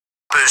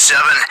Boost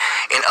 7,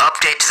 an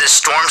update to this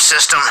storm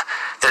system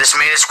that has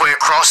made its way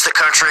across the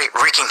country,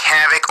 wreaking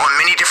havoc on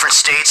many different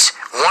states.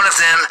 One of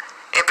them,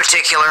 in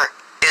particular,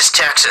 is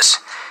Texas.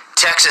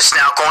 Texas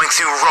now going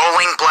through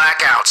rolling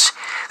blackouts.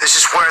 This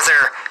is where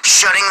they're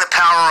shutting the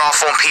power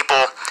off on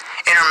people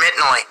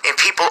intermittently, and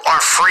people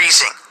are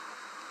freezing.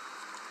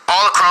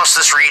 All across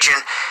this region,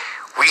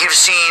 we have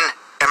seen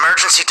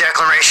emergency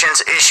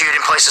declarations issued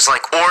in places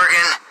like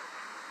Oregon,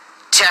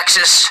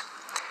 Texas,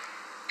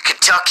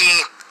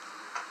 Kentucky,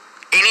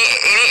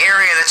 any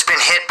area that's been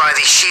hit by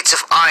these sheets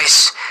of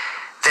ice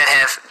that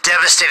have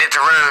devastated the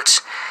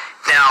roads.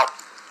 Now,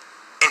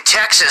 in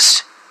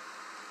Texas,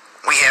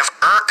 we have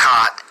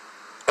ERCOT,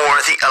 or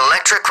the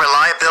Electric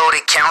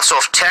Reliability Council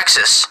of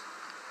Texas.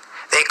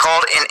 They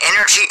called an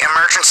Energy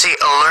Emergency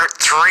Alert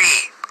 3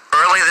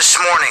 early this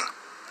morning.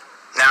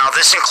 Now,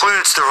 this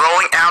includes the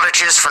rolling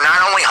outages for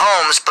not only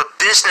homes, but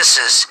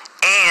businesses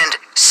and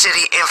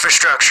city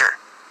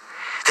infrastructure.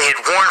 They had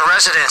warned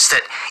residents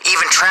that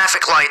even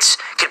traffic lights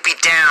could be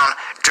down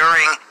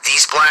during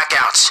these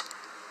blackouts.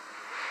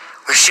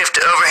 We shift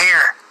over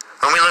here.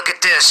 When we look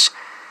at this,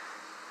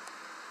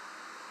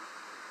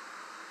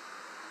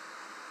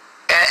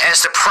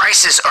 as the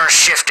prices are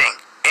shifting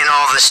in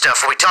all this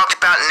stuff, we talked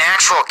about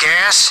natural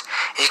gas.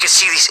 You can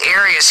see these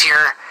areas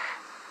here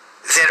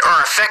that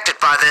are affected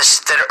by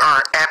this that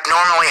are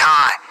abnormally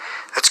high.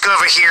 Let's go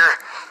over here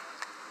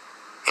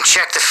and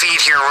check the feed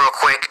here real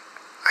quick.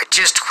 I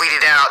just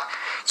tweeted out,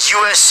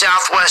 U.S.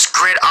 Southwest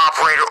grid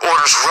operator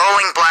orders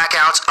rolling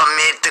blackouts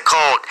amid the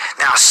cold.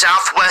 Now,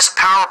 Southwest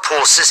Power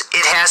Pool says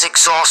it has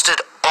exhausted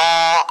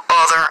all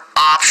other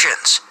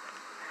options.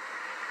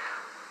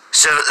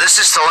 So this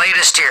is the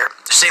latest here.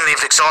 They're saying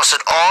they've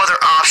exhausted all other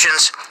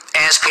options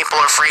as people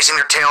are freezing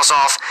their tails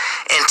off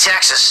in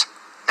Texas.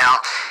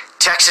 Now,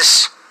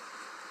 Texas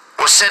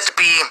was said to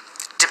be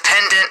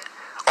dependent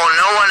on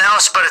no one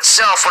else but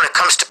itself when it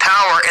comes to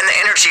power in the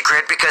energy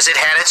grid because it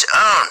had its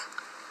own.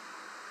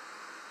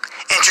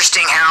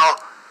 Interesting how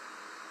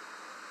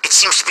it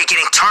seems to be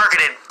getting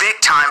targeted big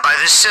time by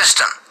this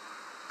system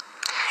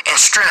and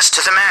stressed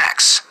to the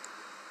max.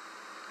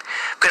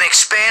 I'm going to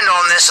expand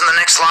on this in the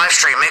next live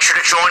stream. Make sure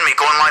to join me.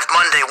 Going live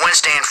Monday,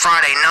 Wednesday, and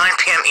Friday, 9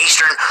 p.m.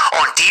 Eastern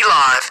on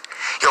DLive.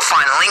 You'll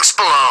find links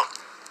below.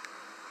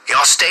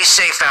 Y'all stay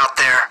safe out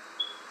there.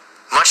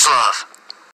 Much love.